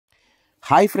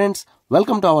Hi friends,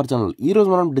 welcome to our channel. ఈ రోజు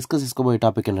మనం డిస్కస్ చేసుకోబోయే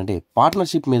టాపిక్ ఏంటంటే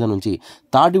పార్ట్నర్షిప్ మీద నుంచి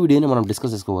థర్డ్ వీడియోని మనం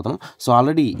డిస్కస్ చేసుకోబోతున్నాం. సో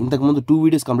ఆల్రెడీ ఇంతకుముందు 2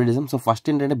 వీడియోస్ కంప్లీట్ చేసాం. సో ఫస్ట్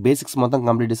ఏంటంటే బేసిక్స్ మొత్తం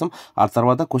కంప్లీట్ చేసాం, ఆ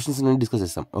తర్వాత క్వశ్చన్స్ అన్ని డిస్కస్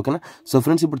చేస్తాం. ఓకేనా? సో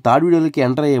ఫ్రెండ్స్, ఇప్పుడు థర్డ్ వీడియోకి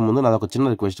ఎంటర్ అయ్యే ముందు నాది ఒక చిన్న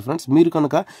రిక్వెస్ట్ ఫ్రెండ్స్. మీరు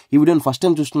కనుక ఈ వీడియోని ఫస్ట్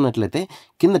టైం చూస్తున్నట్లయితే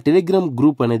కింద టెలిగ్రామ్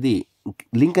గ్రూప్ అనేది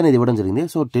లింక్ అనేది ఇవ్వడం జరిగింది.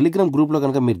 సో టెలిగ్రామ్ గ్రూప్లో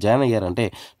కనుక మీరు జాయిన్ అయ్యారంటే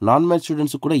నాన్ మ్యాథ్స్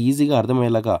స్టూడెంట్స్ కూడా ఈజీగా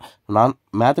అర్థమయ్యేలాగా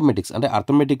మ్యాథమెటిక్స్ అంటే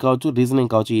అర్థమెటిక్ కావచ్చు, రీజనింగ్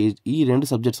కావచ్చు, ఈ 2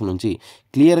 సబ్జెక్ట్స్ నుంచి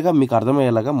క్లియర్గా మీకు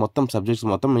అర్థమయ్యేలాగా మొత్తం సబ్జెక్ట్స్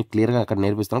మొత్తం మీకు క్లియర్గా అక్కడ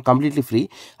నేర్పిస్తున్నాం, కంప్లీట్లీ ఫ్రీ.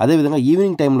 అదేవిధంగా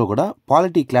ఈవినింగ్ టైంలో కూడా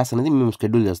పాలిటీ క్లాస్ అనేది మేము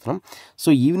షెడ్యూల్ చేస్తున్నాం. సో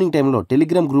ఈవినింగ్ టైంలో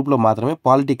టెలిగ్రామ్ గ్రూప్లో మాత్రమే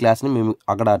పాలిటీ క్లాస్ని మేము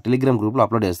అక్కడ టెలిగ్రామ్ గ్రూప్లో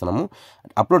అప్లోడ్ చేస్తున్నాము.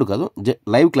 అప్లోడ్ కాదు,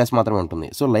 లైవ్ క్లాస్ మాత్రమే ఉంటుంది.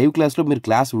 సో లైవ్ క్లాస్లో మీరు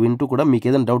క్లాస్ వింటూ కూడా మీకు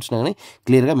ఏదైనా డౌట్స్ ఉన్నా కానీ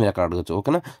క్లియర్గా మీరు అక్కడ అడగచ్చు.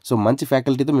 ఓకేనా? సో మంచి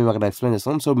ఫ్యాకల్టీతో మేము అక్కడ ఎక్స్ప్లెయిన్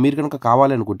చేస్తాం. సో మీరు కనుక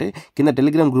కావాలి అనుకుంటే కింద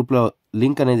టెలిగ్రామ్ గ్రూప్లో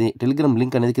టెలిగ్రామ్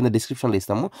లింక్ అనేది కింద డిస్క్రిప్షన్లో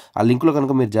ఇస్తాము. ఆ లింక్లో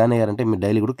కనుక మీరు జాయిన్ అయ్యారంటే మీరు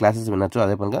డైలీ కూడా క్లాసెస్ వినొచ్చు.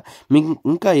 అదే పనిగా మీకు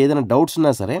ఇంకా ఏదైనా డౌట్స్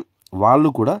ఉన్నా సరే వాళ్ళు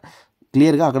కూడా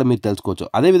క్లియర్గా అక్కడ మీరు తెలుసుకోవచ్చు.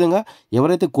 అదేవిధంగా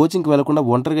ఎవరైతే కోచింగ్కి వెళ్లకుండా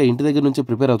ఒంటరిగా ఇంటి దగ్గర నుంచి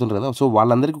ప్రిపేర్ అవుతుంటారు కదా, సో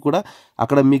వాళ్ళందరికీ కూడా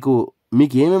అక్కడ మీకు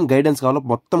ఏమేమి గైడెన్స్ కావాలో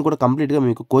మొత్తం కూడా కంప్లీట్గా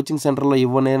మీకు కోచింగ్ సెంటర్లో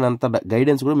ఇవ్వలేనంత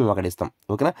గైడెన్స్ కూడా మేము అక్కడ ఇస్తాం.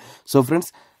 ఓకేనా? సో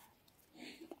ఫ్రెండ్స్,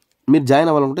 మీరు జాయిన్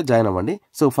అవ్వాలనుకుంటే జాయిన్ అవ్వండి.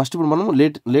 సో ఫస్ట్ ఇప్పుడు మనం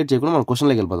లేట్ చేయకుండా మనం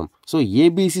క్వశ్చన్లోకి వెళ్ళిపోదాం. So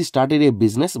ABC started a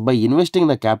business by investing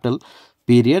the capital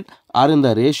period are in the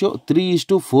ratio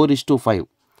 3:4:5.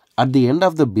 At the end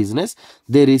of the business,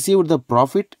 they received the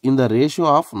profit in the ratio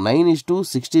of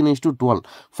 9:16:12.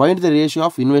 Find the ratio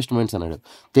of investments అన్నాడు.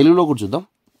 తెలుగులో కూడా చూద్దాం.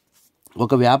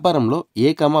 ఒక వ్యాపారంలో ఏ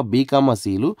comma B comma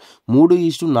సిలు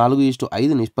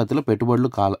 3:4:5 నిష్పత్తిలో పెట్టుబడులు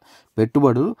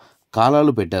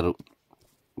కాలాలు పెట్టారు.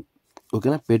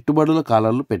 ఓకేనా? పెట్టుబడుల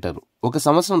కాలాలు పెట్టారు. ఒక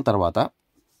సంవత్సరం తర్వాత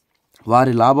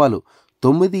వారి లాభాలు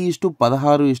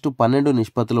 9:16:12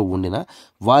 నిష్పత్తిలో ఉండిన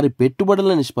వారి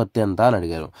పెట్టుబడుల నిష్పత్తి ఎంత అని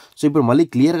అడిగారు. సో ఇప్పుడు మళ్ళీ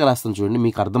క్లియర్గా రాస్తాను చూడండి,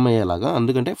 మీకు అర్థమయ్యేలాగా.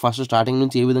 ఎందుకంటే ఫస్ట్ స్టార్టింగ్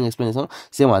నుంచి ఏ విధంగా ఎక్స్ప్లెయిన్ చేస్తాను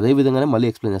సేమ్ అదే విధంగానే మళ్ళీ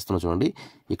ఎక్స్ప్లెయిన్ చేస్తున్నాను చూడండి.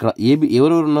 ఇక్కడ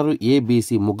ఎవరెవరు ఉన్నారు?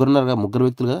 ఏబిసి ముగ్గురు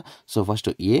వ్యక్తులు కదా. సో ఫస్ట్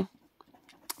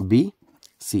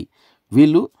ఏబిసి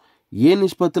వీళ్ళు ఏ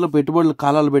నిష్పత్తిలో పెట్టుబడుల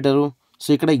కాలాలు పెట్టారు? సో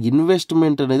ఇక్కడ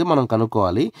ఇన్వెస్ట్మెంట్ అనేది మనం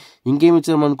కనుక్కోవాలి. ఇంకేమి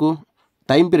ఇచ్చారు మనకు?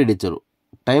 టైం పీరియడ్ ఇచ్చారు,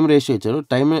 టైం రేషియో ఇచ్చారు.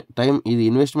 టైం ఇది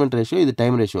ఇన్వెస్ట్మెంట్ రేషియో, ఇది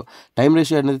టైం రేషియో. టైం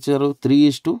రేషియో అనేది ఇచ్చారు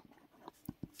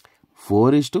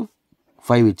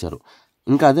 3:4:5 ఇచ్చారు.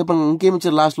 ఇంకా అదే పని ఇంకేమి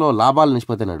ఇచ్చారు లాస్ట్లో? లాభాల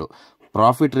నిష్పత్తి అన్నాడు.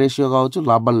 ప్రాఫిట్ రేషియో కావచ్చు,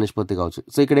 లాభాల నిష్పత్తి కావచ్చు.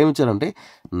 సో ఇక్కడ ఏమి ఇచ్చారంటే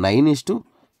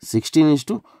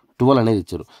 9:16:12 అనేది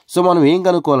ఇచ్చారు. సో మనం ఏం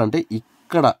కనుక్కోవాలంటే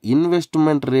ఇక్కడ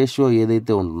ఇన్వెస్ట్మెంట్ రేషియో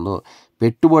ఏదైతే ఉంటుందో,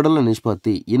 పెట్టుబడుల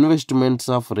నిష్పత్తి,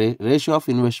 రేషియో ఆఫ్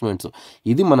ఇన్వెస్ట్మెంట్స్,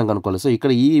 ఇది మనం కనుక్కోవాలి. సో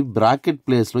ఇక్కడ ఈ బ్రాకెట్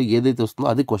ప్లేస్లో ఏదైతే వస్తుందో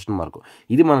అది క్వశ్చన్ మార్క్,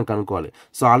 ఇది మనం కనుక్కోవాలి.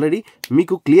 సో ఆల్రెడీ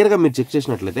మీకు క్లియర్గా మీరు చెక్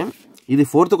చేసినట్లయితే ఇది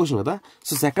 4th క్వశ్చన్ కదా.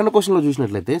 సో సెకండ్ క్వశ్చన్లో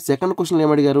చూసినట్లయితే సెకండ్ క్వశ్చన్లో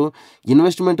ఏమడిగారు?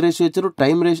 ఇన్వెస్ట్మెంట్ రేషియో ఇచ్చారు,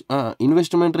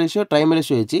 ఇన్వెస్ట్మెంట్ రేషియో, టైం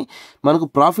రేషియో ఇచ్చి మనకు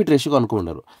ప్రాఫిట్ రేషియో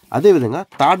కనుక్కున్నారు. అదేవిధంగా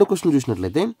థర్డ్ క్వశ్చన్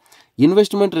చూసినట్లయితే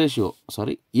ఇన్వెస్ట్మెంట్ రేషియో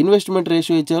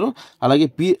ఇచ్చారు, అలాగే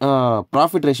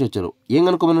ప్రాఫిట్ రేషియో ఇచ్చారు. ఏం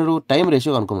కనుక్కోమన్నాడు? Time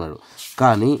ratio కనుక్కున్నాడు.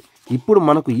 కానీ ఇప్పుడు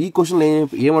మనకు ఈ క్వశ్చన్లో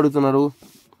ఏం అడుగుతున్నాడు?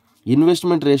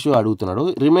 ఇన్వెస్ట్మెంట్ రేషియో అడుగుతున్నాడు,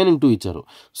 రిమైనింగ్ 2 ఇచ్చారు.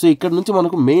 సో ఇక్కడ నుంచి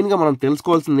మనకు మెయిన్గా మనం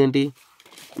తెలుసుకోవాల్సింది ఏంటి?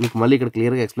 మీకు మళ్ళీ ఇక్కడ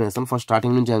క్లియర్గా ఎక్స్ప్లెయిన్ చేస్తాను. ఫస్ట్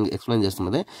స్టార్టింగ్ నుంచి ఎక్స్ప్లెయిన్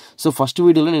చేస్తున్నదే. సో ఫస్ట్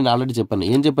వీడియోలో నేను ఆల్రెడీ చెప్పాను.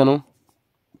 ఏం చెప్పాను?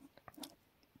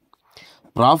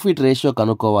 ప్రాఫిట్ రేషియో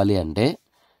కనుక్కోవాలి అంటే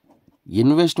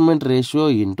investment ratio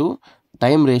into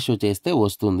time ratio చేస్తే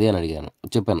వస్తుంది అని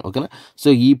చెప్పాను. ఓకేనా? సో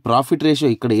ఈ ప్రాఫిట్ రేషియో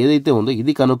ఇక్కడ ఏదైతే ఉందో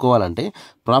ఇది కనుక్కోవాలంటే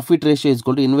profit ratio is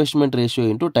equal to investment ratio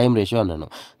into time ratio అన్నాను.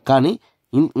 కానీ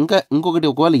ఇంకొకటి,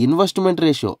 ఒకవేళ ఇన్వెస్ట్మెంట్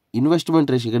రేషియో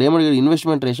ఇక్కడ ఏమడిగాడు?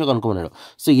 Investment ratio కనుక్కోమన్నాడు.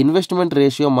 So investment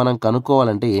ratio మనం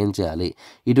కనుక్కోవాలంటే ఏం చేయాలి?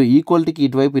 ఇటు ఈక్వాలిటీకి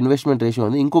ఇటువైపు ఇన్వెస్ట్మెంట్ రేషియో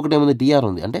ఉంది, ఇంకొకటి ఏముంది? టీఆర్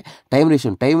ఉంది. అంటే టైం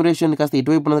రేషియోని కాస్త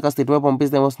ఇటువైపు ఉన్నది కాస్త ఇటువైపు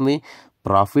పంపిస్తే ఏమొస్తుంది?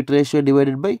 Profit ratio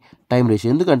divided by time ratio.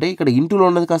 ఎందుకంటే ఇక్కడ ఇంటూలో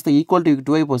ఉన్నది కాస్త ఈక్వాలిటీ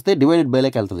ఇటువైపు వస్తే డివైడెడ్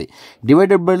బైలోకి వెళ్తుంది,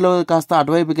 డివైడెడ్ బైలో కాస్త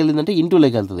అటువైపుకి వెళ్ళిందంటే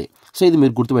ఇంటూలోకి వెళ్తుంది. సో ఇది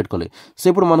మీరు గుర్తుపెట్టుకోవాలి. సో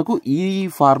ఇప్పుడు మనకు ఈ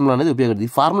ఫార్ములా అనేది ఉపయోగపడుతుంది.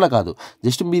 ఈ ఫార్ములా కాదు,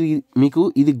 జస్ట్ మీకు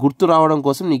ఇది గుర్తు రావడం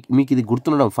కోసం మీకు ఇది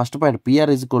గుర్తుండడం. First point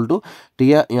PR is equal to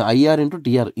IR into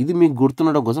TR, ఇది మీకు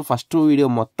గుర్తుండడం కోసం ఫస్ట్ వీడియో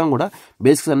మొత్తం కూడా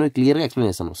బేసిక్స్ అనేవి క్లియర్గా ఎక్స్ప్లెయిన్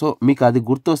చేస్తాను. సో మీకు అది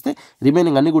గుర్తు వస్తే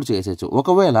రిమైనింగ్ అన్ని కూడా చేసేయచ్చు.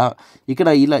 ఒకవేళ ఇక్కడ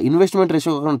ఇలా ఇన్వెస్ట్మెంట్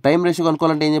రేషియో, టైం రేషియో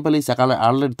కనుక్కోవాలంటే ఏం చెప్పాలి?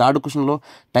 ఆల్రెడీ థర్డ్ క్వశ్చన్లో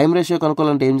టైం రేషియో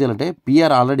కనుక్కోవాలంటే ఏం చేయాలంటే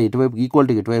పిఆర్ ఆల్రెడీ ఇటువైపు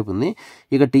ఈక్వాలిటీకి ఇటువైపు ఉంది,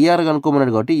 ఇక టీఆర్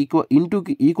కనుక్కోమన్నాడు కాబట్టి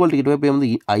ఈక్వాలిటీకి ఇటువైపు ఏముంది?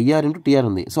 ఐఆర్ ఇంటూ టీఆర్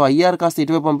ఉంది. సో ఐఆర్ కాస్త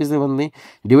ఇటువైపు పంపిస్తే ఏముంది?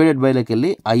 డివైడెడ్ బైలోకి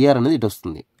వెళ్ళి ఐఆర్ అనేది ఇటు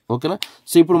వస్తుంది. ఓకేనా?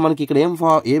 సో ఇప్పుడు మనకి ఇక్కడ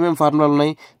ఏమేమి ఫార్ములాలు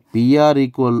ఉన్నాయి?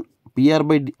 పిఆర్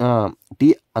బై టీ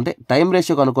అంటే time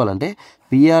ratio కనుక్కోవాలంటే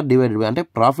PR divided by అంటే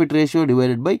profit ratio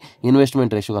divided by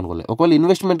investment ratio కనుక్కోవాలి. ఒకవేళ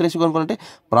investment ratio కనుక్కోవాలంటే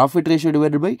profit ratio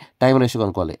divided by time ratio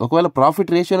కనుక్కోవాలి. ఒకవేళ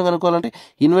profit రేషియోని కనుక్కోవాలంటే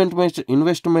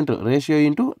investment ratio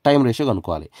into time ratio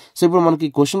కనుక్కోవాలి. సో ఇప్పుడు మనకి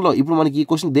ఈ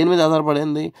క్వశ్చన్ దేని మీద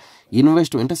ఆధారపడింది?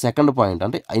 ఇన్వెస్ట్మెంట్ సెకండ్ పాయింట్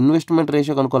అంటే investment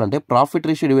ratio కనుక్కోవాలంటే profit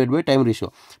ratio divide by time ratio.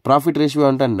 Profit ratio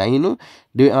అంటే 9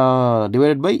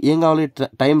 డివైడెడ్ బై ఏం కావాలి?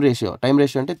 టైం రేషియో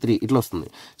అంటే 3 ఇట్లా వస్తుంది.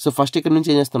 సో ఫస్ట్ ఇక్కడ నుంచి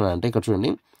ఏం చేస్తున్నాను అంటే ఇక్కడ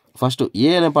చూడండి, ఫస్ట్ ఏ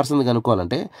అనే పర్సన్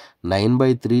కనుక్కోవాలంటే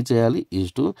 9/3 చేయాలి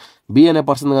ఈస్టు, బి అనే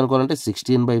పర్సన్ కనుక్కోవాలంటే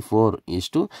 16/4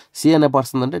 ఈస్టు, సి అనే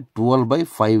పర్సన్ అంటే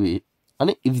 12/5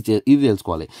 అని ఇది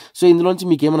తెలుసుకోవాలి. సో ఇందులోంచి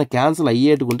మీకు ఏమైనా క్యాన్సిల్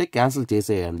అయ్యేటుకుంటే క్యాన్సిల్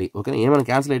చేసేయండి. ఓకేనా? ఏమైనా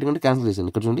క్యాన్సిల్ అయ్యేటుకుంటే క్యాన్సిల్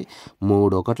చేసేయండి. ఇక్కడ చూడండి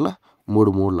 3 1 4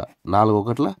 3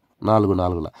 4 1 4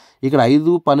 4 ఇక్కడ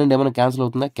 5 12 ఏమైనా క్యాన్సిల్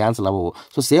అవుతుందా? క్యాన్సిల్ అవ్వవు.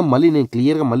 సో సేమ్ మళ్ళీ నేను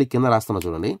క్లియర్గా మళ్ళీ కింద రాస్తున్నా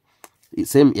చూడండి,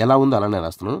 సేమ్ ఎలా ఉందో అలానే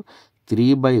రాస్తున్నాను.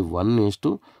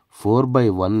 3/1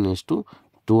 4/1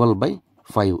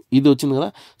 12/5 ఇది వచ్చింది కదా.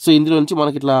 సో ఇందులో నుంచి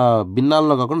మనకి ఇట్లా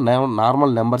భిన్నాల్లో కాకుండా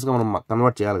నార్మల్ నెంబర్స్గా మనం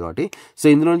కన్వర్ట్ చేయాలి కాబట్టి, సో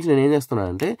ఇందులో నుంచి నేను ఏం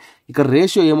చేస్తున్నానంటే ఇక్కడ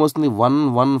రేషియో ఏమొస్తుంది? 1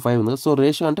 1 5 ఉంది. సో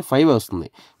రేషియో అంటే 5 వస్తుంది.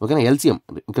 ఓకేనా? ఎల్సిఎం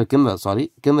ఇక్కడ కింద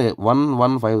 1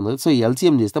 1 5 ఉంది. సో ఈ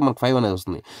ఎల్సిఎం చేస్తే మనకు 5 అనేది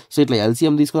వస్తుంది. సో ఇట్లా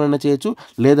ఎల్సిఎం తీసుకొని చేయొచ్చు,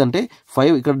 లేదంటే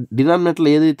 5 ఇక్కడ డినామినేటర్లో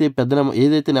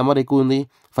ఏదైతే నెంబర్ ఎక్కువ ఉంది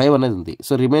 5 అనేది ఉంది.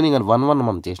 సో రిమైనింగ్ 1 1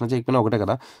 మనం చేయకపోయినా ఒకటే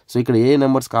కదా. సో ఇక్కడ ఏ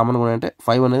నెంబర్స్ కామన్గా ఉన్నాయంటే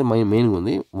 5 అనేది మెయిన్గా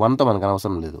ఉంది, 1తో మనకు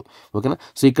అవసరం లేదు. ఓకేనా?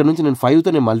 సో ఇక్కడ నుంచి నేను 5తో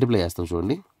నేను మల్టిప్లై చేస్తాను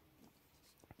చూడండి.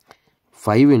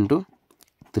 5 ×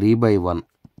 3/1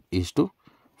 ఈస్టు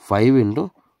 5 ×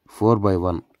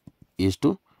 4/1 ఈస్టు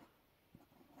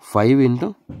 5 ×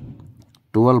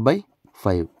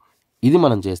 12/5 ఇది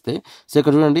మనం చేస్తే, సో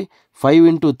ఇక్కడ చూడండి 5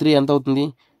 × 3 ఎంత అవుతుంది?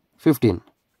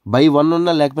 15/1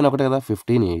 ఉన్నా లేకపోయినా ఒకటే కదా.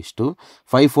 15 ఈస్టు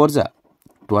 5 4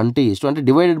 20 ఈస్టు అంటే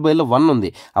డివైడెడ్ బైలో 1 ఉంది.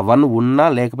 ఆ 1 ఉన్నా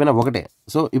లేకపోయినా ఒకటే.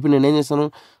 సో ఇప్పుడు నేను ఏం చేస్తాను?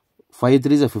 5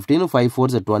 3 15 5 4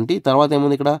 20 తర్వాత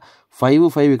ఏముంది ఇక్కడ 5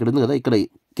 5 ఇక్కడ ఉంది కదా. ఇక్కడ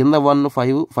కింద 1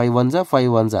 5 5 1 5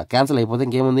 1 క్యాన్సిల్ అయిపోతే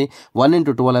ఇంకేముంది? 1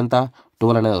 × 12 ఎంత?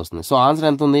 12 అనేది వస్తుంది. సో ఆన్సర్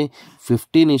ఎంత ఉంది?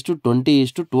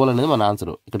 15:20:12 అనేది మన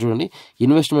ఆన్సర్. ఇక్కడ చూడండి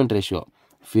ఇన్వెస్ట్మెంట్ రేషియో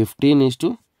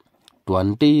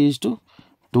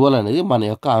 15:20:12 అనేది మన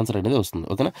యొక్క ఆన్సర్ అనేది వస్తుంది.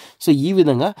 ఓకేనా? సో ఈ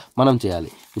విధంగా మనం చేయాలి.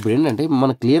 ఇప్పుడు ఏంటంటే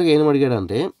మనకు క్లియర్గా ఏం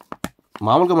అడిగాడంటే,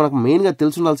 మామూలుగా మనకు మెయిన్గా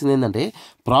తెలిసి ఉండాల్సింది ఏంటంటే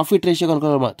ప్రాఫిట్ రేషియో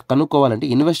కనుక్కోవాలంటే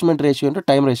ఇన్వెస్ట్మెంట్ రేషియో అంటే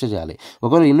టైం రేషియో చేయాలి.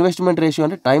 ఒకవేళ ఇన్వెస్ట్మెంట్ రేషియో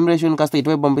అంటే టైం రేషియోని కాస్త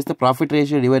ఇటువైపు పంపిస్తే profit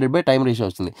ratio divided by time ratio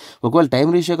వస్తుంది. ఒకవేళ టైం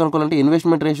రేషియో కనుక్కోవాలంటే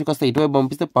ఇన్వెస్ట్మెంట్ రేషియో కాస్త ఇటువైపు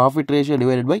పంపిస్తే profit ratio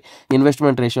divided by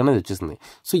investment ratio అనేది వచ్చేస్తుంది.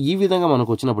 సో ఈ విధంగా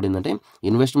మనకు వచ్చినప్పుడు ఏంటంటే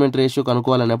ఇన్వెస్ట్మెంట్ రేషియో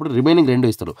కనుక్కోవాలన్నప్పుడు రిమైనింగ్ 2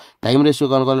 ఇస్తారు, టైం రేషియో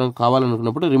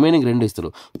కావాలనుకున్నప్పుడు రిమైనింగ్ 2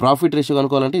 ఇస్తారు, ప్రాఫిట్ రేషియో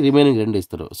కనుక్కోవాలంటే రిమైనింగ్ 2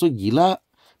 ఇస్తారు. సో ఇలా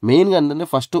మెయిన్గా ఏంటంటే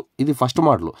ఇది ఫస్ట్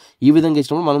మోడల్. ఈ విధంగా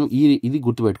ఇచ్చినప్పుడు మనం ఇది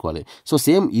గుర్తుపెట్టుకోవాలి. సో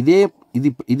సేమ్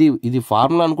ఇది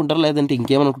ఫార్ములా అనుకుంటారా లేదంటే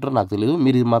ఇంకేమనుకుంటారో నాకు తెలియదు,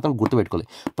 మీరు ఇది మాత్రం గుర్తుపెట్టుకోవాలి.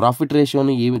 ప్రాఫిట్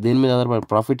రేషియోని దేని మీద ఆధారపడి?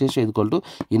 Profit ratio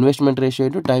 = investment ratio ×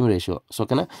 time ratio. So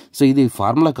ఓకేనా? సో ఇది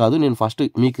ఫార్ములా కాదు, నేను ఫస్ట్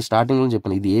మీకు స్టార్టింగ్లో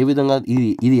చెప్పాను ఇది ఏ విధంగా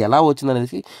ఇది ఎలా వచ్చింది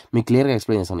అనేది మీకు క్లియర్గా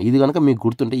ఎక్స్ప్లెయిన్ చేస్తాను. ఇది కనుక మీకు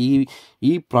గుర్తుంటే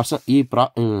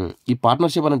ఈ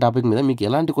పార్ట్నర్షిప్ అనే టాపిక్ మీద మీకు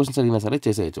ఎలాంటి క్వశ్చన్స్ అడిగినా సరే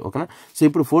చేసేయచ్చు. ఓకేనా? సో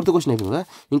ఇప్పుడు 4th క్వశ్చన్ అయిపోయింది కదా.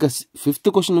 ఇంకా 5th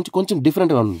క్వశ్చన్ నుంచి కొంచెం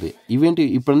డిఫరెంట్గా ఉంటుంది. ఇవేంటి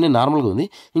ఇప్పుడన్నీ నార్మల్గా ఉంది,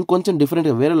 ఇంకొంచెం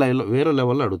డిఫరెంట్గా వేరే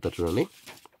లెవెల్లో అడుగుతారు చూడండి.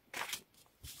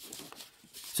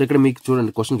 సో ఇక్కడ మీకు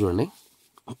చూడండి క్వశ్చన్ చూడండి,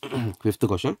 5th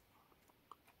క్వశ్చన్.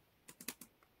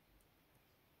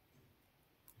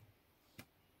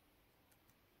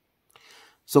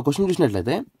 సో క్వశ్చన్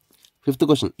చూసినట్లయితే 5th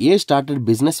question, A started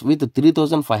business with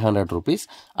 3,500 rupees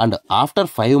and after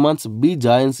 5 months B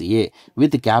joins A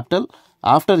with capital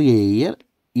after A year.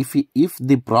 If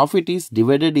the profit is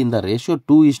divided in the ratio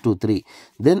 2:3,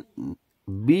 then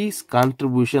B's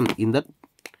contribution in the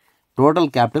total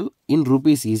capital in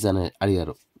rupees is అని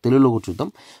అడిగారు. తెలుగులో చూద్దాం.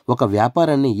 ఒక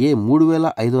వ్యాపారాన్ని ఏ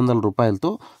 3,500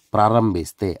 రూపాయలతో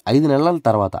ప్రారంభిస్తే 5 నెలల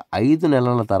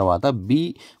తర్వాత బి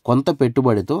కొంత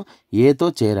పెట్టుబడితో ఏతో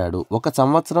చేరాడు. 1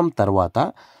 సంవత్సరం తర్వాత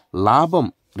లాభం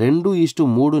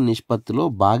 2:3 నిష్పత్తిలో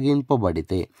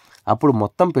భాగింపబడితే అప్పుడు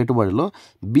మొత్తం పెట్టుబడిలో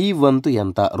బి వంతు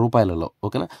ఎంత రూపాయలలో?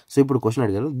 ఓకేనా? సో ఇప్పుడు క్వశ్చన్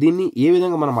అడిగారు, దీన్ని ఏ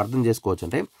విధంగా మనం అర్థం చేసుకోవచ్చు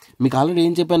అంటే, మీకు ఆల్రెడీ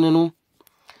ఏం చెప్పాను నేను,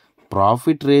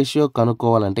 ప్రాఫిట్ రేషియో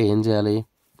కనుక్కోవాలంటే ఏం చేయాలి?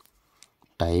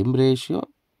 Time ratio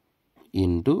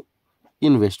into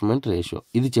investment ratio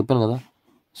ఇది చెప్పాను కదా.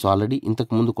 సో ఆల్రెడీ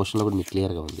ఇంతకుముందు క్వశ్చన్లో కూడా మీకు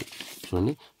క్లియర్గా ఉంది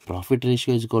చూడండి. Profit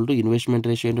ratio = investment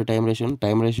ratio into time ratio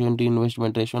into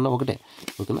investment ratio అన్న ఒకటే.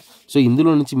 ఓకేనా? సో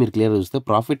ఇందులో నుంచి మీరు క్లియర్గా చూస్తే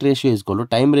profit ratio =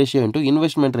 time ratio into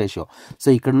investment ratio. So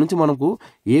ఇక్కడ నుంచి మనకు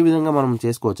ఏ విధంగా మనం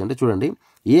చేసుకోవచ్చు అంటే చూడండి,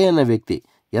 ఏ అనే వ్యక్తి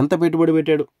ఎంత పెట్టుబడి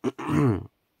పెట్టాడు?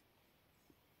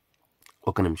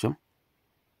 ఒక నిమిషం.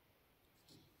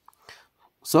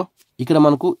 సో ఇక్కడ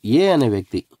మనకు ఏ అనే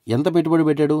వ్యక్తి ఎంత పెట్టుబడి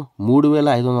పెట్టాడు,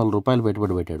 3,500 రూపాయలు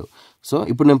పెట్టుబడి పెట్టాడు. సో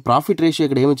ఇప్పుడు నేను ప్రాఫిట్ రేషియో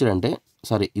ఇక్కడ ఏమి ఇచ్చాడంటే,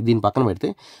 సారీ దీని పక్కన పెడితే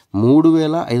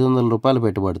 3,500 రూపాయలు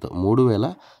పెట్టుబడితో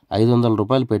 3,500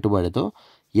 రూపాయలు పెట్టుబడితో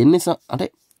అంటే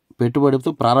పెట్టుబడితో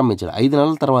ప్రారంభించాడు. 5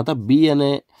 నెలల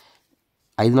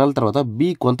తర్వాత బి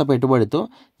కొంత పెట్టుబడితో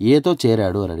ఏతో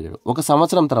చేరాడు అని అడిగాడు. 1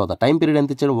 సంవత్సరం తర్వాత టైం పీరియడ్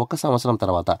ఎంత ఇచ్చాడు, 1 సంవత్సరం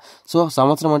తర్వాత. సో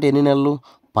సంవత్సరం అంటే ఎన్ని నెలలు,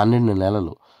 12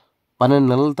 నెలలు. 12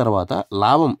 నెలల తర్వాత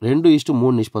లాభం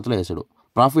 2:3 నిష్పత్తిలో వేసాడు.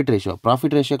 ప్రాఫిట్ రేషియో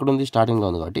ఎక్కడ ఉంది, స్టార్టింగ్లో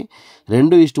ఉంది కాబట్టి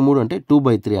 2:3 అంటే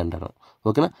 2/3 అంటారు.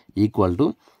 ఓకేనా, ఈక్వల్ టు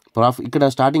ఇక్కడ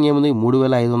స్టార్టింగ్ ఏముంది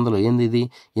 3,500, ఏంది ఇది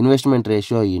investment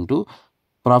ratio into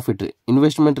profit,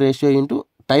 investment ratio into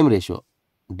time ratio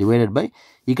divided by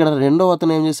ఇక్కడ రెండో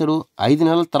అతను ఏం చేశాడు, 5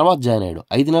 నెలల తర్వాత జాయిన్ అయ్యాడు.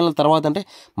 5 నెలల తర్వాత అంటే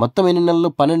మొత్తం ఎన్ని నెలలు,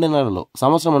 12 నెలలు.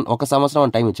 1 సంవత్సరం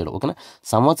అని టైం ఇచ్చాడు. ఓకేనా,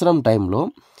 సంవత్సరం టైంలో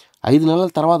 5 నెలల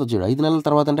తర్వాత వచ్చాడు. 5 నెలల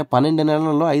తర్వాత అంటే 12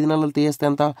 నెలల్లో 5 నెలలు తీస్తే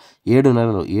ఎంత, 7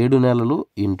 నెలలు. 7 నెలలు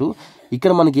ఇంటూ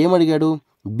ఇక్కడ మనకి ఏమడిగాడు,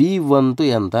 బి వంతు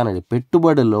ఎంత అని.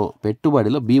 పెట్టుబడిలో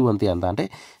బి వంతు ఎంత అంటే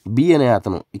బి అనే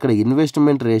అతను ఇక్కడ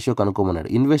investment ratio కనుక్కోమన్నాడు.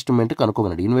 Investment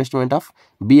of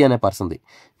B అనే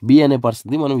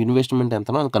పర్సన్ది మనం ఇన్వెస్ట్మెంట్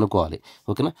ఎంతనో అని కనుక్కోవాలి.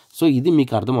 ఓకేనా, సో ఇది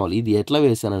మీకు అర్థం అవ్వాలి ఇది ఎట్లా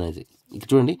వేసాను అనేది. ఇక్కడ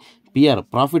చూడండి, పిఆర్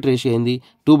ప్రాఫిట్ రేషియో ఏంది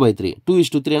 2/3,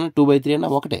 2:3 అయినా 2/3 అయినా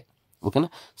ఒకటే. ఓకేనా,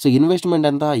 సో ఇన్వెస్ట్మెంట్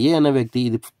ఎంత, ఏ అనే వ్యక్తి,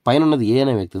 ఇది పైన ఉన్నది ఏ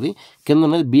అనే వ్యక్తిది, కింద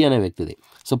ఉన్నది బి అనే వ్యక్తిది.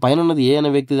 సో పైన ఉన్నది ఏ అనే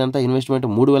వ్యక్తిది అంతా ఇన్వెస్ట్మెంట్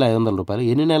 3,500 రూపాయలు.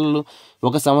 ఎన్ని నెలలు,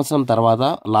 1 సంవత్సరం తర్వాత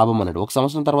లాభం అన్నాడు. 1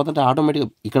 సంవత్సరం తర్వాత అంటే ఆటోమేటిక్గా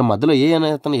ఇక్కడ మధ్యలో ఏ అనే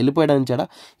అతను వెళ్ళిపోయాడు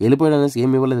అనేసి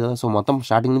ఏమి ఇవ్వలేదు కదా. సో మొత్తం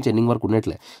స్టార్టింగ్ నుంచి ఎండింగ్ వరకు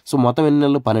ఉన్నట్లే. సో మొత్తం ఎన్ని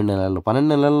నెలలు, 12 నెలలు. 12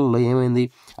 నెలల్లో ఏమైంది,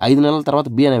 5 నెలల తర్వాత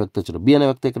బి అనే వ్యక్తి వచ్చాడు. బి అనే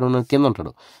వ్యక్తి ఇక్కడ ఉన్న కింద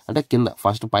ఉంటాడు, అంటే కింద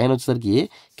ఫస్ట్ పైన వచ్చేసరికి ఏ,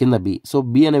 కింద బి. సో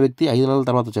బి అనే వ్యక్తి 5 నెలల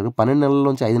తర్వాత వచ్చాడు. 12 నెలల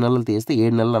నుంచి 5 నెలలు తీస్తే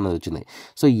 7 నెలలు అనేది వచ్చింది.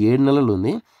 సో 7 నెలలు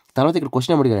ఉంది. తర్వాత ఇక్కడ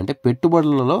క్వశ్చన్ ఏమడిగాడంటే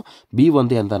పెట్టుబడులలో బి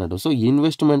వంతు ఎంత అన్నట్టు. సో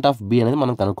ఇన్వెస్ట్మెంట్ ఆఫ్ బి అనేది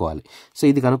మనం కనుక్కోవాలి. సో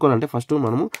ఇది కనుక్కోవాలంటే ఫస్ట్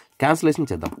మనము క్యాన్సిలేషన్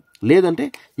చేద్దాం, లేదంటే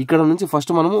ఇక్కడ నుంచి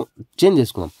ఫస్ట్ మనము చేంజ్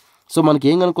చేసుకుందాం. సో మనకి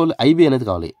ఏం కనుక్కోవాలి, ఐబి అనేది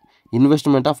కావాలి,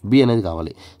 ఇన్వెస్ట్మెంట్ ఆఫ్ బి అనేది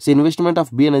కావాలి. సో ఇన్వెస్ట్మెంట్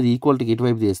ఆఫ్ బి అనేది ఈక్వాలిటీకి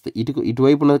ఇటువైపు చేస్తే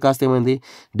ఇటువైపు ఉన్నది కాస్త ఏమైంది,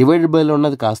 డివైడెడ్ బైలో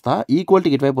ఉన్నది కాస్త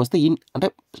ఈక్వాలిటీకి ఇటువైపు వస్తే అంటే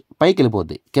పైకి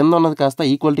వెళ్ళిపోద్ది. కింద ఉన్నది కాస్త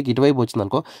ఈక్వాలిటీకి ఇటువైపు వచ్చింది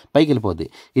అనుకో పైకి వెళ్ళిపోద్ది.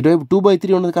 ఇటువైపు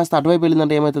 2/3 ఉన్నది కాస్త అటువైపు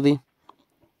వెళ్ళిందంటే ఏమవుతుంది,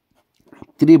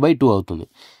 3/2 అవుతుంది.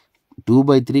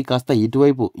 2/3 కాస్త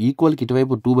ఇటువైపు ఈక్వల్కి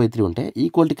ఇటువైపు 2/3 ఉంటే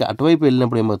ఈక్వాలిటీకి అటువైపు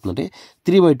వెళ్ళినప్పుడు ఏమవుతుందంటే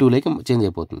 3/2లోకి చేంజ్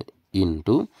అయిపోతుంది.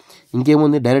 ఇంటూ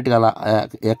ఇంకేముంది, డైరెక్ట్గా అలా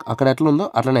అక్కడ ఎట్లా ఉందో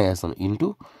అట్లనే వేస్తాను, ఇంటూ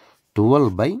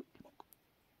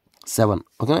 12/7.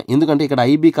 ఓకేనా, ఎందుకంటే ఇక్కడ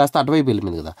ఐబీ కాస్త అటువైపు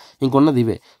వెళ్ళింది కదా, ఇంకొన్నది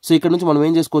ఇవే. సో ఇక్కడ నుంచి మనం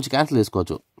ఏం చేసుకోవచ్చు, క్యాన్సిల్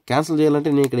చేసుకోవచ్చు. క్యాన్సిల్ చేయాలంటే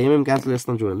నేను ఇక్కడ ఏమేమి క్యాన్సిల్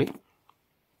చేస్తాను చూడండి.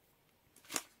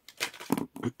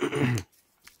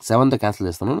 7తో క్యాన్సిల్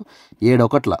చేస్తాను, 7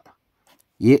 ఒకట్ల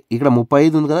ఇక్కడ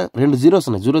 35 ఉంది కదా, 2 జీరోస్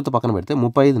ఉన్నాయి, జీరోతో పక్కన పెడితే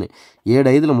 35ని 7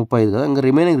 5లో 35 కదా, ఇంకా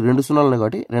రిమైనింగ్ 2 సున్నాలు ఉన్నాయి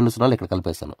కాబట్టి 2 సున్నాలు ఇక్కడ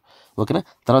కలిపేస్తాను. ఓకేనా,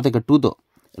 తర్వాత ఇక్కడ 2తో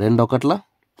 2 ఒకట్ల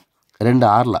 2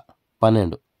 6ల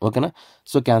 12. ఓకేనా,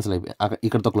 సో క్యాన్సిల్ అయిపోయి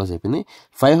ఇక్కడతో క్లోజ్ అయిపోయింది.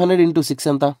 500 × 6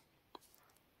 ఎంత,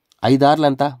 5 6లు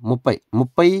ఎంత,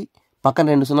 30 పక్కన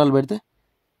 2 సున్నాలు పెడితే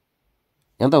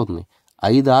ఎంత అవుతుంది,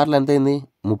 5 6లు ఎంత అయింది,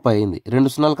 30 అయింది. 2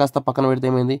 సున్నాలు కాస్త పక్కన పెడితే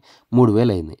ఏమైంది,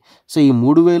 3,000 అయింది. సో ఈ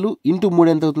 3,000 × 3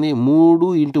 ఎంత అవుతుంది, 3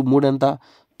 × 3 ఎంత,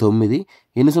 9.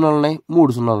 ఎన్ని సున్నాలు ఉన్నాయి,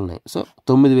 3 సున్నాలు ఉన్నాయి. సో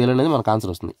 9,000 అనేది మనకు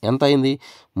ఆన్సర్ వస్తుంది. ఎంత అయింది,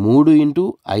 3 ×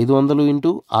 500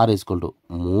 × 6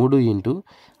 3 ×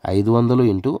 500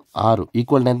 × 6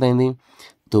 ఈక్వల్ ఎంత అయింది,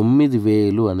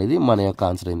 9,000 అనేది మన యొక్క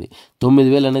ఆన్సర్ అయింది.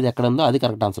 9,000 అనేది ఎక్కడ ఉందో అది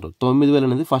కరెక్ట్ ఆన్సర్. 9,000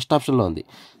 అనేది ఫస్ట్ ఆప్షన్లో ఉంది.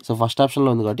 సో ఫస్ట్ ఆప్షన్లో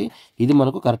ఉంది కాబట్టి ఇది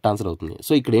మనకు కరెక్ట్ ఆన్సర్ అవుతుంది.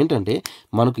 సో ఇక్కడ ఏంటంటే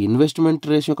మనకు ఇన్వెస్ట్మెంట్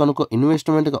రేషియో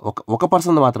ఇన్వెస్ట్మెంట్ ఒక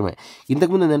పర్సన్ మాత్రమే.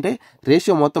 ఇంతకుముందు ఏంటంటే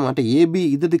రేషియో మొత్తం అంటే ఏబి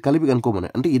ఇద్దరిది కలిపి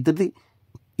కనుక్కోమని, అంటే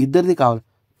ఇద్దరిది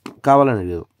కావాలని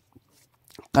అడిగారు.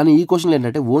 కానీ ఈ క్వశ్చన్లో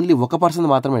ఏంటంటే ఓన్లీ ఒక పర్సన్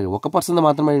మాత్రమే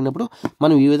అడిగినప్పుడు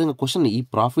మనం ఈ విధంగా క్వశ్చన్ ఈ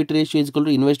profit ratio equal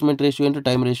to investment ratio into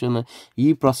time ratio ఈ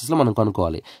ప్రాసెస్లో మనం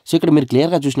కనుక్కోవాలి. సో ఇక్కడ మీరు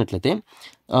క్లియర్గా చూసినట్లయితే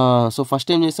సో ఫస్ట్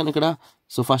ఏం చేస్తాను ఇక్కడ,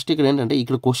 సో ఫస్ట్ ఇక్కడ ఏంటంటే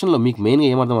ఇక్కడ క్వశ్చన్లో మీకు మెయిన్గా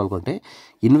ఏమర్థం అనుకుంటే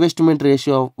ఇన్వెస్ట్మెంట్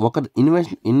రేషియో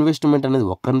ఇన్వెస్ట్మెంట్ అనేది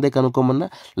ఒక్కరిదే కనుక్కోమన్నా,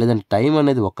 లేదంటే టైం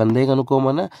అనేది ఒక్కరిదే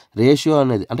కనుక్కోమన్నా, రేషియో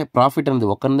అనేది అంటే ప్రాఫిట్ అనేది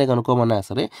ఒక్కరిదే కనుక్కోమన్నా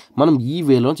సరే మనం ఈ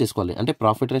వేలో చేసుకోవాలి. అంటే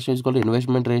profit ratio equal to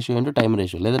investment ratio into time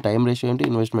ratio, లేదా time ratio into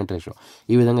investment ratio,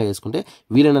 ఈ విధంగా చేసుకుంటే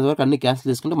వీలైనంత వరకు అన్ని క్యాన్సిల్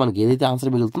చేసుకుంటే మనకి ఏదైతే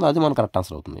ఆన్సర్ మిగులుతుందో అది మనకు కరెక్ట్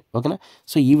ఆన్సర్ అవుతుంది. ఓకేనా,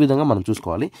 సో ఈ విధంగా మనం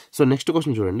చూసుకోవాలి. సో నెక్స్ట్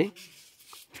క్వశ్చన్ చూడండి,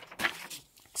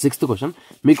 6th క్వశ్చన్.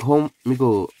 మీకు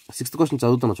 6th క్వశ్చన్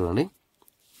చదువుతున్నా చూడండి.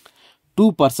 2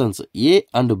 persons A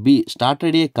and B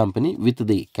started a company with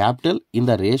the capital in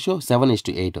the ratio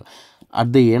 7:8. At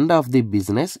the end of the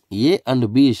business, A and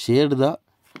B shared the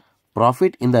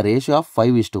profit in the ratio of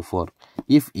 5:4.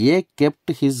 If A kept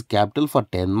his capital for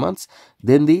 10 months,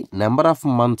 then the number of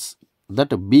months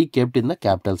that be kept in the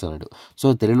Capitals అన్నాడు. So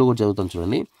తెలుగులో కూడా చదువుతాం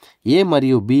చూడండి. ఏ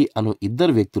మరియు B అను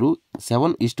ఇద్దరు వ్యక్తులు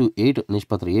 7:8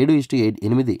 నిష్పత్తులు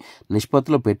 7:8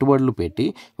 నిష్పత్తిలో పెట్టుబడులు పెట్టి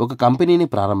ఒక కంపెనీని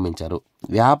ప్రారంభించారు.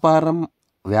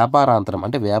 వ్యాపారాంతరం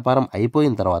అంటే వ్యాపారం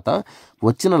అయిపోయిన తర్వాత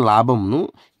వచ్చిన లాభంను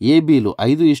ఏబీలు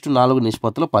 5:4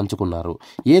 నిష్పత్తిలో పంచుకున్నారు.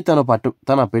 ఏ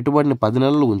తన పెట్టుబడిని 10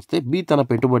 నెలలు ఉంచితే బి తన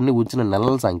పెట్టుబడిని ఉంచిన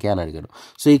నెలల సంఖ్య అని అడిగాడు.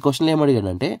 సో ఈ క్వశ్చన్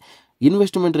ఏమడిగాడంటే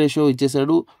ఇన్వెస్ట్మెంట్ రేషియో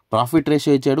ఇచ్చేసాడు, ప్రాఫిట్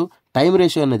రేషియో ఇచ్చాడు, టైం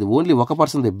రేషియో అనేది ఓన్లీ ఒక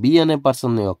పర్సన్ బి అనే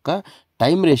పర్సన్ యొక్క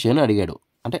టైం రేషియోని అడిగాడు.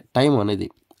 అంటే టైం అనేది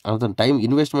అతను టైం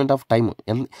ఇన్వెస్ట్మెంట్ ఆఫ్ టైం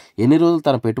ఎన్ని రోజులు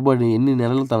తన పెట్టుబడిని ఎన్ని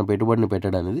నెలలు తన పెట్టుబడిని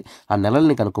పెట్టడం అనేది ఆ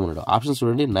నెలల్ని కనుక్కోమన్నాడు. ఆప్షన్స్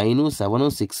చూడండి 9, 7,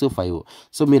 6, 5.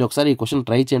 సో మీరు ఒకసారి ఈ క్వశ్చన్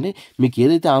ట్రై చేయండి. మీకు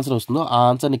ఏదైతే ఆన్సర్ వస్తుందో ఆ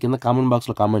ఆన్సర్ని కింద కామెంట్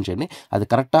బాక్స్లో కామెంట్ చేయండి. అది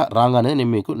కరెక్టా రాంగ్ అనేది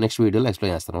నేను మీకు నెక్స్ట్ వీడియోలో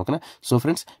ఎక్స్ప్లెయిన్ చేస్తాను. ఓకేనా? సో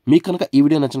ఫ్రెండ్స్, మీకు కనుక ఈ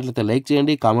వీడియో నచ్చినట్లయితే లైక్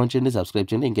చేయండి, కామెంట్ చేయండి, సబ్స్క్రైబ్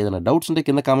చేయండి. ఇంకేదైనా డౌట్స్ ఉంటే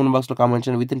కింద కామెంట్ బాక్స్లో కామెంట్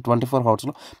చేయండి. విత్ ఇన్ 24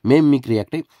 అవర్స్లో మేము మీకు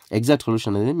రియాక్ట్ అయ్యి ఎగ్జాక్ట్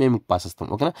సొల్యూషన్ అనేది మేము మీకు పాస్ ఇస్తాం.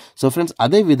 ఓకేనా? సో ఫ్రెండ్స్,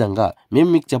 అదే విధంగా మేము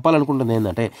మీకు చెప్పాలనుకుంటుంది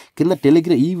ఏంటంటే కింద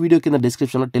ఈ వీడియో కింద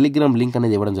డిస్క్రిప్షన్లో టెలిగ్రామ్ లింక్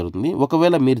అనేది ఇవ్వడం జరుగుతుంది.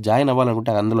 ఒకవేళ మీరు జాయిన్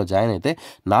అవ్వాలనుకుంటే అందులో జాయిన్ అయితే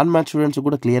నాన్ మ్యాథ్స్ స్టూడెంట్స్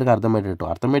కూడా క్లియర్గా అర్థమయ్యేటట్టు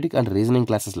అర్థమెటిక్ అండ్ రీజనింగ్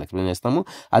క్లాసెస్లో ఎక్స్ప్లెయిన్ చేస్తాము.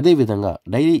 అదేవిధంగా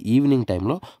డైలీ ఈవినింగ్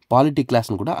టైంలో పాలిటీ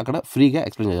క్లాస్ను కూడా అక్కడ ఫ్రీగా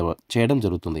ఎక్స్ప్లెయిన్ చేయడం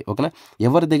జరుగుతుంది. ఓకేనా?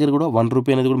 ఎవరి దగ్గర కూడా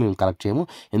 ₹1 అనేది కూడా మేము కలెక్ట్ చేయము.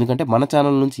 ఎందుకంటే మన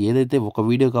ఛానల్ నుంచి ఏదైతే ఒక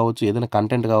వీడియో కావచ్చు, ఏదైనా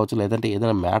కంటెంట్ కావచ్చు, లేదంటే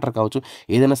ఏదైనా మ్యాటర్ కావచ్చు,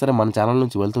 ఏదైనా సరే మన ఛానల్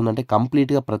నుంచి వెళ్తుందంటే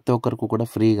కంప్లీట్గా ప్రతి ఒక్కరికి కూడా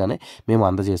ఫ్రీగానే మేము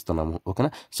అందజేస్తున్నాము.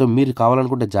 ఓకేనా? సో మీరు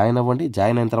కావాలనుకుంటే జాయిన్ అవ్వండి.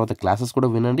 జాయిన్ అయిన తర్వాత క్లాసెస్ కూడా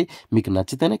వినండి. మీకు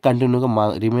నచ్చితేనే కంటిన్యూగా మా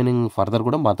రిమైనింగ్ ఫర్దర్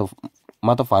కూడా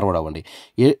మాతో ఫార్వర్డ్ అవ్వండి.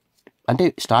 అంటే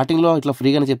స్టార్టింగ్లో ఇట్లా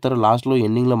ఫ్రీగానే చెప్తారు, లాస్ట్లో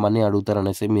ఎండింగ్లో మనీ అడుగుతారు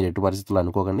అనేసి మీరు ఎట్టి పరిస్థితుల్లో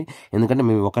అనుకోకండి. ఎందుకంటే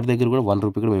మేము ఒకరి దగ్గర కూడా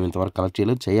 ₹1 కూడా మేము ఇంతవరకు కలెక్ట్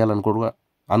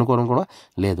అనుకోవడం కూడా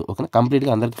లేదు. ఓకేనా?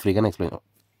 కంప్లీట్గా అందరికీ ఫ్రీగానే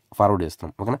ఫార్వర్డ్ చేస్తాం.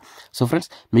 ఓకేనా? సో ఫ్రెండ్స్,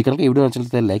 మీకు కనుక ఈ వీడియో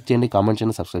నచ్చినట్లయితే లైక్ చేయండి, కామెంట్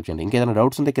చేయండి, సబ్స్క్రైబ్ చేయండి. ఇంకేదైనా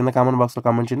డౌట్స్ ఉంటే కింద కామెంట్ బాక్స్లో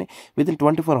కామెంట్ చేయండి. విత్ ఇన్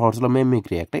 24 అవర్స్లో మేము మీకు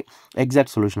రియాక్ట్ అయ్యి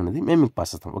ఎగ్జాక్ట్ సొల్యూషన్ అనేది మేము మీకు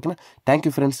పాస్ ఇస్తాం. ఓకేనా? Thank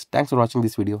you friends. Thanks for watching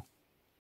this video.